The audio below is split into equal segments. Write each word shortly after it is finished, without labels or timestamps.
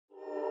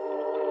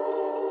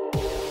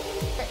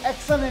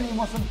Action and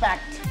emotion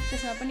packed.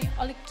 त्यसमा पनि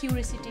अलिक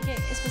क्युरियोसिटी के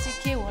यसपछि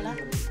के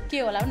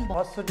होला पनि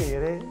फर्स्टचोटि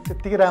हेरेँ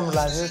त्यत्तिकै राम्रो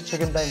लाग्यो,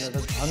 सेकेन्ड टाइम हेर्दा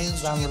झन्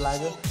राम्रो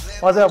लाग्यो।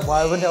 अझ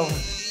भयो भने अब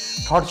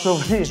थर्ड सो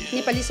पनि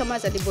नेपाली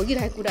समाजहरूले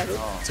भोगिरहेको कुराहरू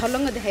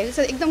छर्लङ्ग देखाएको छ,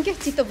 एकदम के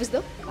चित्त बुझ्दो।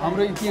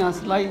 हाम्रो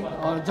इतिहासलाई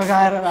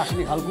जगाएर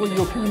राख्ने खालको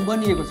यो फिल्म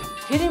बनिएको छ।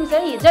 फिल्म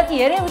चाहिँ जति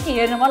हेऱ्यो उति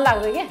हेर्न मन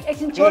लाग्दो के,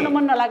 एकछिन छोड्न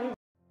मन नलाग्ने।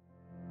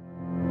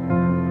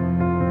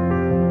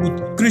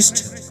 उत्कृष्ट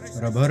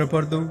र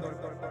भरपर्दो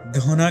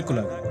गहनाको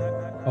लागि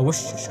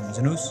अवश्य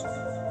सम्झनुहोस्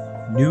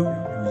new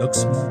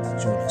Lakshmi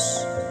jewellers.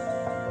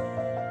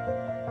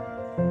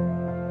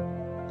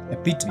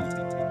 Epitome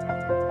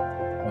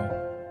of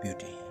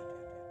beauty.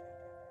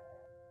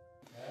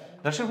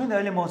 दर्शकवृन्द,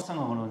 अहिले मसँग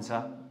हुनुहुन्छ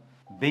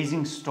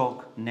बेजिङस्टोक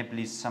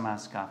नेपाली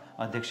समाजका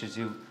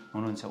अध्यक्षज्यू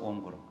हुनुहुन्छ ओम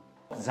गुरुङ,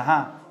 जहाँ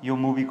यो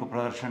मुभीको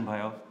प्रदर्शन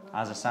भयो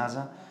आज साँझ,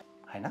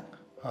 होइन?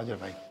 हजुर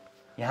भाइ।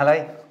 यहाँलाई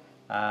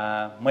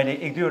मैले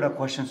एक दुईवटा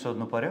क्वेसन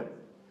सोध्नु पर्यो।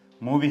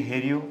 मुभी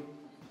हेऱ्यो,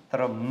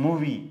 तर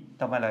मुभी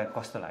तपाईँलाई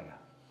कस्तो लाग्यो?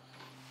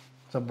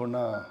 सम्पूर्ण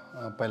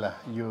पहिला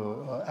यो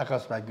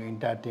आकाश भाइको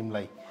इन्टायर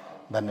टिमलाई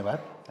धन्यवाद।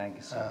 Thank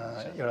you so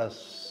much. एउटा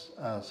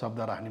शब्द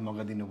राख्ने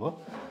मौका दिनुभयो।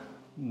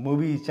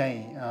 मुभी चाहिँ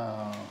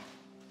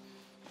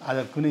आज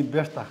कुनै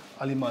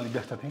अलि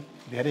व्यस्त थिएँ,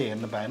 धेरै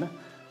हेर्न पाएन।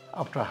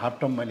 आफ्टर हाफ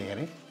टर्म मैले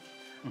हेरेँ।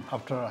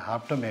 आफ्टर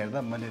हाफ टर्म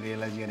हेर्दा मैले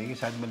रियलाइज गरेँ कि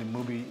सायद मैले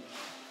मुभी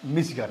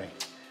मिस गरेँ।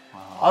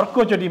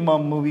 अर्कोचोटि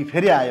म मुभी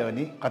फेरि आयो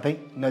भने कतै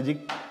नजिक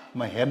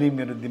म हेर्ने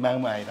मेरो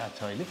दिमागमा आइरहेको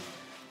छ अहिले।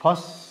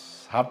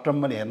 फर्स्ट हाफ टर्म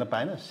मैले हेर्न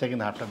पाएन,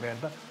 सेकेन्ड हाफ टर्म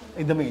हेर्दा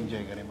एकदमै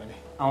इन्जोय गरेँ मैले।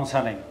 आउँछ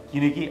नै,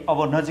 किनकि अब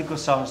नजिकको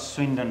सहर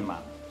स्विन्डनमा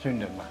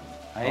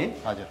है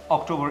हजुर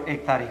अक्टोबर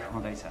 1 तारिक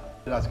हुँदैछ।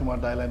 राजकुमार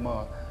दाईलाई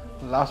म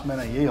लास्ट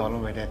महिना यही हलमा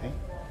भेटेको थिएँ।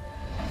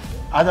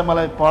 आज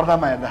मलाई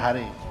पर्दामा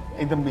हेर्दाखेरि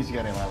एकदम मिस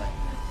गरेँ उहाँलाई।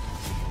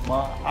 म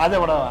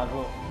आजबाट उहाँको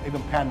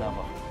एकदम फ्यान। अब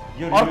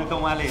यो रिभ्यू त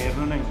उहाँले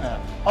हेर्नु नै हुन्छ।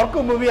 अर्को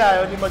मुभी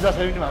आयो भने म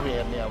जसरी पनि उहाँको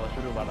हेर्ने अब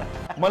सुरुबाट।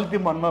 मैले त्यो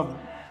मनमा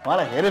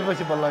उहाँलाई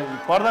हेरेपछि बल्ल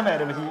पर्दामा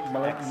हेरेपछि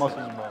मलाई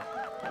महसुस भयो।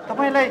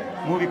 तपाईँलाई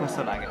मुभी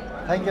कस्तो लाग्यो?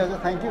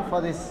 Thank you for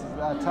this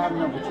time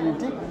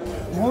opportunity.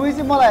 Movie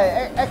चाहिँ मलाई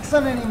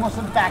action and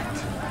emotion packed,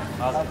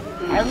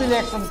 heavily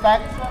action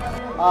packed.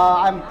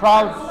 I am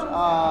proud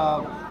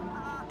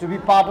to be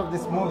part of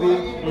this movie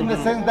in the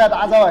sense that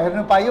आज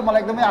हेर्नु पाइयो,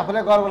 मलाई एकदमै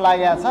आफूलाई गर्व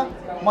लागेको छ।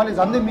 मैले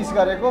झन्डै मिस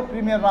गरेको,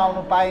 प्रिमियरमा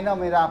आउनु पाइनँ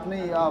मेरो आफ्नै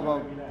अब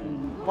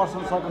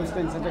पर्सनल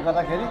सर्कमस्टेन्सले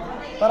गर्दाखेरि,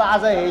 तर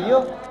आज हेऱ्यो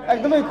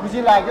एकदमै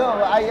खुसी लाग्यो।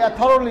 I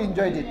thoroughly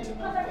enjoyed it.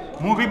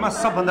 मुभीमा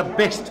सबभन्दा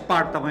बेस्ट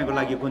पार्ट तपाईँको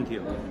लागि कुन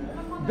थियो?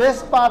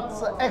 बेस्ट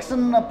पार्ट एक्सन,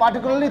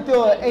 पार्टिकुलरली त्यो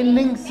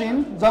एन्डिङ सिन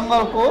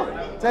जङ्गलको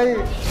चाहिँ,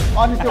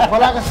 अनि त्यो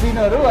खोलाको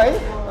सिनहरू है,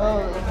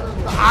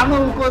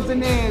 आर्नोल्डको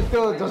चाहिँ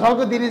त्यो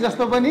झसल्को दिने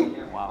जस्तो पनि,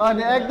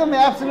 अनि एकदम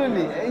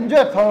एब्सोल्युटली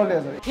इन्जोय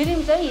थरोली। फिल्म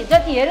चाहिँ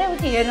जति हेऱ्यो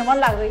उति हेर्न मन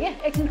लाग्दो के,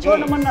 एकछिन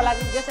छोड्न मन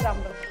नलाग्ने जस्तो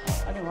राम्रो।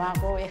 अनि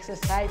उहाँको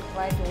एक्सर्साइज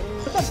फाइटहरू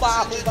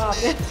बाफे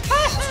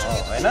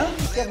होइन,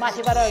 त्यो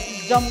माथिबाट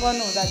जम्प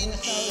गर्नु हुँदा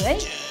है,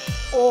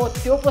 ओ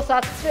त्यो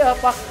पश्चात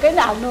पक्कै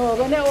नै हाल्नु हो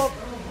भने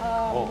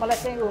मलाई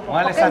चाहिँ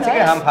उहाँले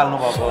साँच्चीकै हाम फाल्नु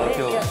भएको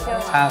त्यो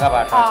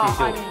छाँगाबाट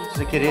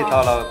त्यो के अरे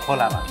तल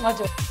खोलामा।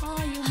 हजुर,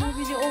 यो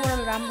मुभी चाहिँ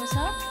ओभरअल राम्रो छ।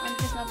 अनि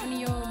त्यसमा पनि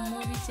यो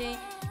मुभी चाहिँ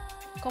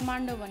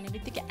कमान्डो भन्ने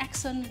बित्तिकै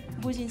एक्सन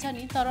बुझिन्छ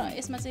नि, तर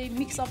यसमा चाहिँ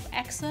mix of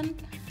action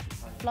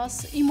plus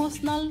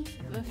emotional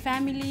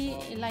family,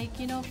 like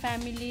you know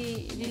family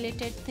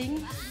related thing.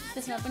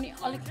 त्यसमा पनि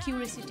अलिक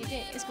क्युरियोसिटी के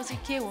यसपछि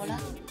के होला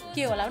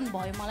पनि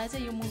भयो। मलाई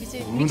चाहिँ यो मुभी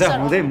चाहिँ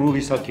हुँदै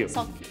मुभी सक्यो।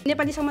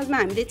 नेपाली समाजमा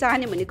हामीले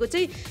चाहने भनेको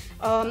चाहिँ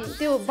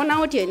त्यो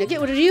बनावटी होइन कि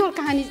एउटा रियल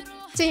कहानी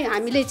चाहिँ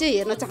हामीले चाहिँ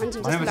हेर्न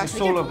चाहन्छौँ जस्तो लाग्छ।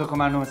 सोल अफ द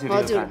कमान्डो चाहिँ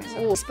हजुर,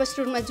 स्पष्ट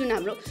रूपमा जुन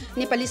हाम्रो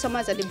नेपाली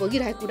समाजहरूले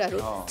भोगिरहेको कुराहरू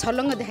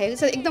छर्लङ्ग देखाएको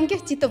छ, एकदम के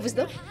चित्त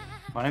बुझ्दो।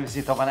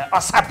 भनेपछि तपाईँलाई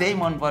असाध्यै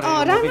मन पर्यो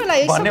राम्रो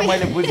लाग्यो भन्ने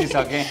मैले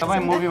बुझिसकेँ।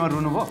 तपाईँ मुभीमा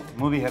रुनुभयो?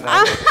 मुभी हेर्दा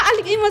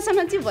अलिक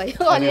इमोसनल चाहिँ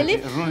भयो, अलिअलि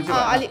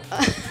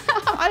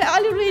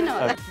अलि रुइन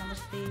होला।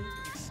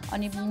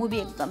 अनि मुभी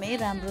एकदमै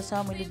राम्रो छ।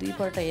 मैले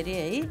दुईपल्ट हेरेँ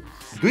है।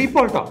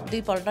 दुईपल्ट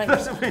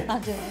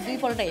हजुर,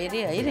 दुईपल्ट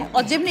हेरेँ है।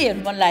 अझै पनि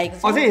हेर्नु मन लागेको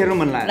छ। अझै हेर्नु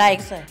मन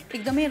लागेको छ।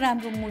 एकदमै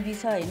राम्रो मुभी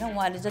छ होइन।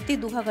 उहाँले जति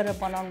दुःख गरेर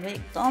बनाउनु भयो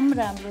एकदम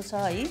राम्रो छ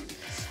है।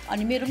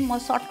 अनि मेरो म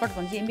सर्टकट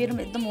भन्छु, मेरो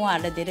एकदम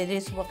उहाँहरूलाई धेरै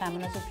धेरै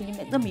शुभकामना छ।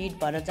 फिल्म एकदम हिट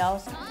भएर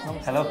जाओस्।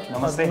 हेलो,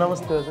 नमस्ते।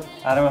 नमस्ते हजुर।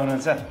 आराम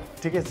हुनुहुन्छ?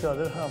 ठिकै छु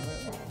हजुर।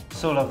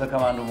 Sole of the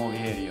commando movie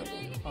हेरियो?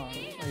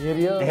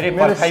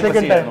 मेरो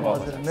सेकेन्ड टाइम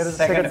हजुर। मेरो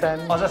सेकेन्ड टाइम।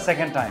 अझ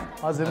सेकेन्ड टाइम?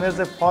 हजुर, मेरो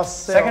चाहिँ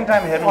सेकेन्ड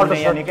टाइम हेर्नु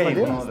यहाँ निकै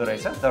हुनुहुँदो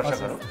रहेछ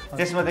दर्शकहरू,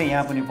 त्यसमध्ये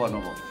यहाँ पनि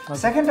पर्नुभयो।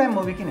 सेकेन्ड टाइम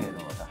मुभी किन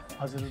हेर्नुभयो त?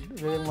 हजुर,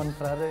 धेरै मन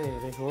पराएर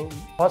हेरेको हो।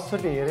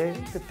 फर्स्टचोटि हेरेँ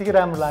त्यत्तिकै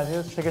राम्रो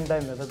लाग्यो, सेकेन्ड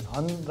टाइम हेर्दा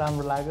झन्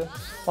राम्रो लाग्यो।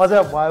 अझ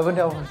भयो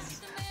भने अब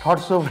थर्ड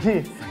सो पनि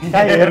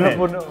कहीँ हेर्नु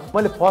पर्नु।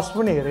 मैले फर्स्ट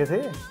पनि हेरेको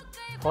थिएँ,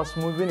 फर्स्ट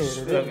मुभी पनि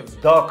हेरेको थिएँ,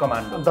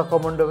 द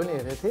कमान्डो पनि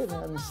हेरेको थिएँ।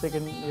 अनि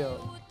सेकेन्ड यो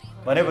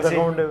भनेपछि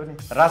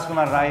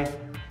राजकुमार राई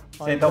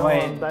चाहिँ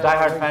तपाईँ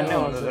डाइहार्ड फ्यान नै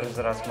हुनुहुँदो रहेछ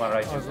राजकुमार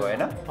राईज्यूको,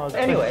 होइन?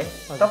 एनिवे,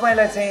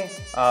 तपाईँलाई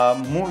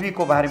चाहिँ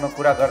मुभीको बारेमा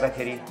कुरा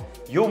गर्दाखेरि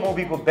यो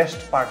मुभीको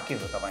बेस्ट पार्ट के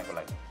हो तपाईँको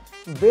लागि?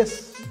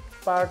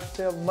 बेस्ट पार्ट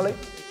चाहिँ मलाई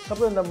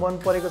सबैभन्दा मन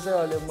परेको चाहिँ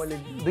अहिले मैले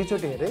 2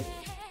 चोटि हेरेँ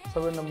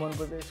सबैभन्दा मन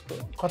परेको यसको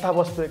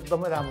कथावस्तु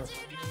एकदमै राम्रो छ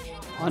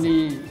अनि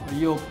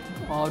यो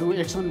अरू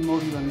एक्सन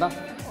मुभीभन्दा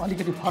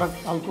अलिकति फरक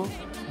खालको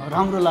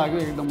राम्रो लाग्यो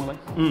एकदम मलाई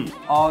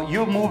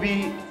यो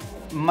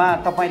मुभीमा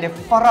तपाईँले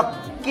फरक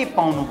के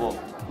पाउनुभयो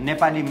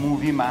नेपाली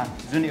मुभीमा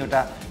जुन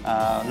एउटा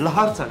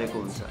लहर चलेको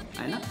हुन्छ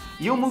हैन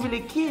यो मुभीले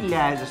के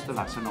ल्याए जस्तो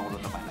लाग्छ नौलो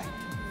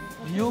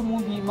तपाईँलाई यो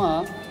मुभीमा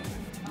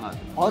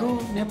अरू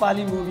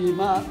नेपाली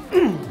मुभीमा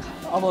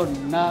अब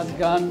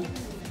नाचगान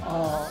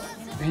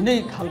भिन्दै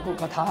खालको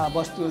कथा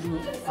वस्तुहरू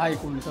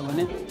आएको हुन्छ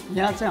भने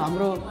यहाँ चाहिँ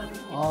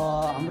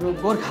हाम्रो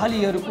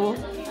गोर्खालीहरूको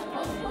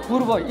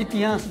पूर्व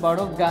इतिहासबाट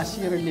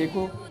गाँसिएर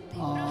लिएको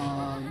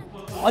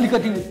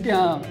अलिकति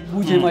त्यहाँ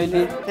बुझेँ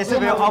मैले त्यसो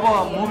भए अब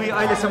मुभी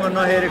अहिलेसम्म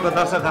नहेरेको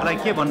दर्शकहरूलाई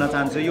के भन्न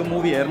चाहन्छु यो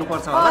मुभी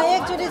हेर्नुपर्छ होला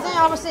एकचोटि चाहिँ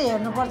अवश्य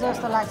हेर्नुपर्छ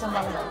जस्तो लाग्छ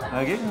मलाई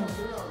हगि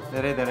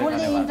धेरै धेरै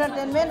फुल्ली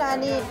इन्टरटेनमेन्ट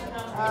अनि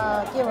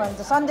के भन्छ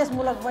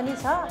सन्देशमूलक पनि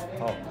छ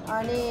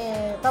अनि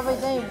तपाईँ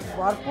चाहिँ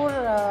भरपुर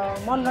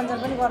मनोरञ्जन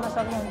पनि गर्न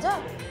सक्नुहुन्छ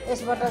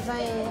यसबाट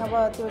चाहिँ अब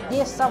त्यो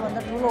देश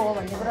सबभन्दा ठुलो हो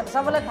भन्ने कुरा त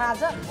सबैलाई थाहा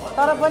छ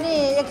तर पनि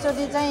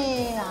एकचोटि चाहिँ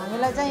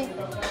हामीलाई चाहिँ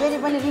फेरि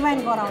पनि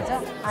रिमाइन्ड गराउँछ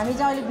हामी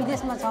चाहिँ अहिले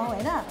विदेशमा छौँ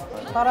होइन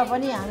तर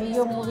पनि हामी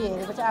यो मुभी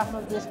हेरेको चाहिँ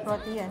आफ्नो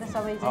देशप्रति होइन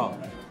सबै चाहिँ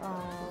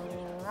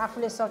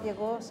आफूले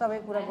सकेको सबै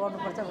कुरा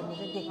गर्नुपर्छ भन्ने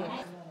चाहिँ देख्यो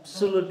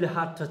Absolutely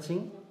heart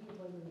touching.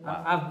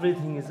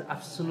 Everything is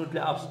absolutely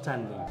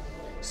outstanding.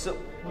 So,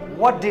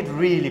 what did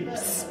really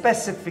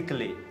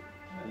specifically?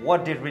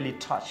 What did really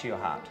touch your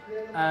heart?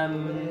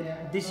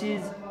 This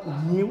is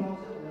new,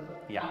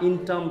 in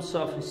terms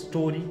of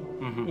story,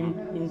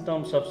 in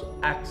terms of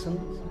action,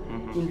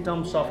 in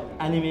terms of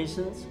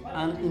animations,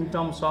 and in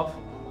terms of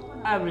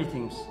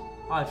everything.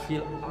 I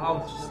feel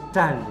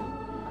outstanding.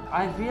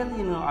 I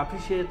really,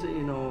 appreciate,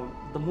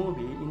 the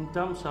movie in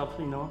terms of,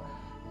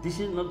 this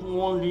is not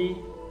only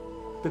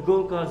the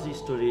Gorkhas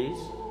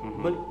stories,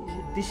 but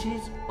this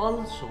is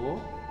also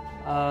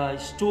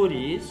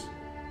stories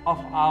of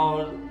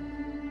our,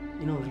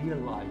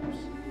 real lives.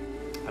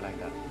 I like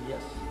that.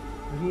 Yes,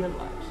 real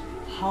lives.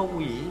 How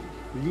we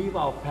leave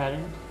our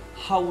parents,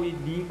 how we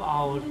leave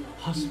our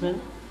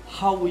husband,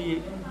 how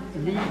we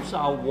leave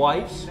our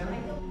wives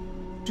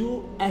to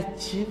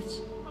achieve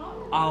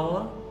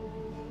our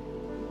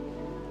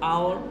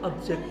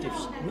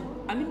objectives.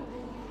 I mean,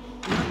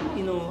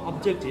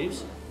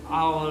 objectives,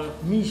 our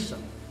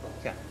mission.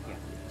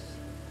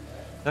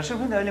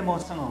 दर्शकवृन्द अहिले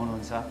मसँग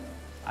हुनुहुन्छ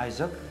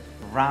आयोजक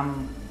राम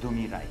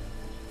दुमी राई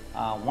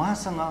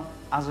उहाँसँग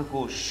आजको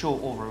show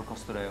overall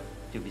कस्तो रह्यो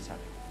त्यो विचार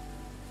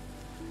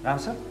राम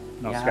सर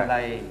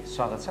यहाँलाई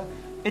स्वागत छ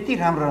यति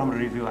राम्रो राम्रो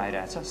रिभ्यू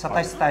आइरहेछ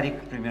 27 तारिक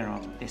प्रिमियरमा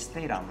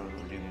त्यस्तै राम्रो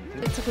रिभ्यू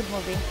थियो इट्स अ गुड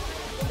मुभी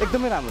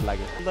एकदमै राम्रो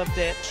लाग्यो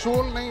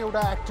सोल नै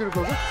एउटा एक्टरको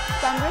हो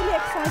I'm really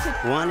excited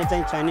उहाँले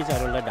चाहिँ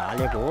चाइनिजहरुलाई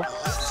ढालेको हो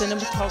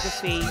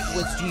cinematography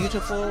was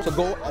beautiful so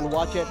go and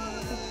watch it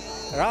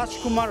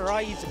Rajkumar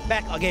Rai is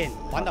back again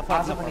भन्दा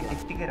आज पनि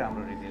त्यतिकै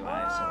राम्रो रिभ्यू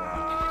आएछ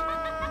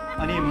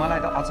अनि मलाई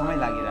त अचम्मै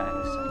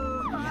लागिरहेको छ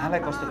यहाँलाई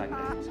कस्तो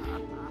लागिरहेको छ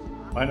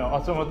हैन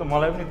अचम्म त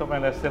मलाई पनि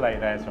तपाईलाई यस्तै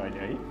लागिरहेछ अहिले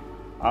है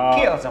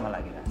के अचम्म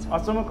लागिरहेछ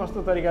अचम्म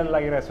कस्तो तरिकाले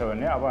लागिरहेछ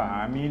भने अब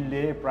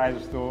हामीले प्राय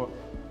जस्तो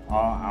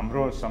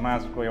हाम्रो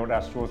समाजको एउटा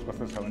सोच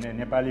कस्तो छ भने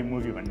नेपाली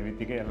मुभी भन्ने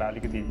बित्तिकै यसलाई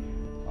अलिकति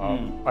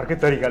अर्कै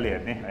तरिकाले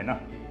हेर्ने हैन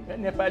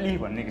नेपाली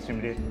भन्ने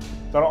किसिमले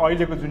तर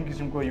अहिलेको जुन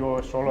किसिमको यो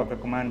 16 द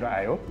कमान्डो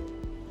आयो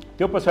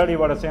त्यो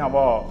पछाडिबाट चाहिँ अब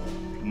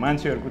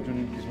मान्छेहरुको जुन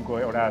किसिमको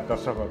एउटा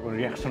दर्शकहरुको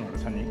रियाक्सनहरु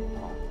छ नि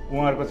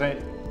उहाँहरुको चाहिँ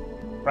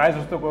प्राय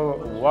जस्तोको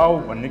वाउ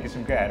भन्ने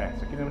किसिमकै आइरहेको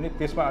छ किनभने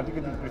त्यसमा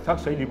अलिकति पृथक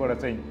शैलीबाट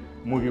चाहिँ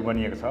मुभी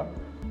बनिएको छ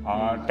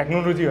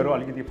टेक्नोलोजीहरु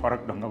अलिकति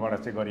फरक ढंगबाट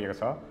चाहिँ गरिएको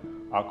छ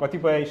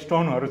कतिपय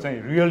स्टोनहरु चाहिँ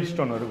रियल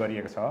स्टोनहरु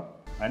गरिएको छ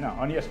हैन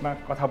अनि यसमा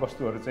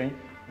कथावस्तुहरु चाहिँ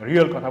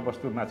रियल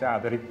कथावस्तुमा चाहिँ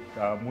आधारित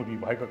मुभी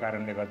भएको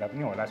कारणले गर्दा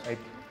पनि होला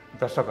सायद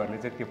दर्शकहरुले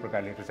चाहिँ त्यो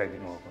प्रकारले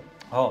रुचाइदिनु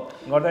भएको हो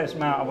गर्दा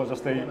यसमा अब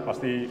जस्तै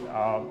अस्ति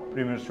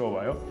प्रिमियर शो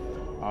भयो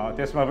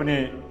त्यसमा पनि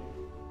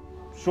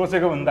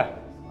सोचेको भन्दा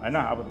हैन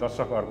अब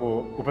दर्शकहरुको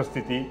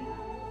उपस्थिति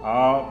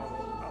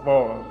अब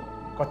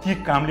कति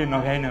कामले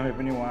नभ्याइ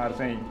पनि उहाँहरु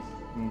चाहिँ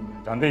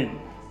झन्डै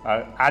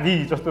आदि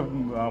जस्तो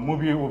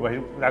मुभी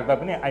भइराख्दा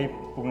पनि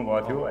आइपुग्नु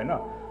भएको थियो हैन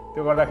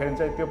त्यो गर्दाखेरि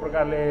चाहिँ त्यो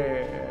प्रकारले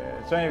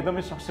चाहिँ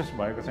एकदमै सक्सेस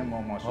भएको चाहिँ म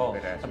महसुस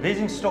गरिरहेको छु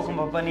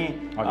बेजिङस्टोकमा पनि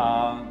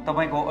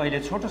तपाईको अहिले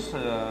छोटो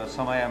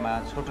समयमा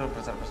छोटो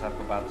प्रचार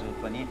प्रसारको बावजुद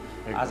पनि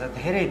आज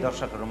धेरै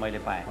दर्शकहरु मैले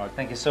पाएँ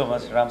thank you so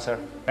much Ram sir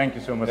thank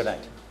you so much good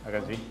night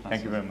आकाशजी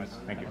thank you very much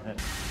thank you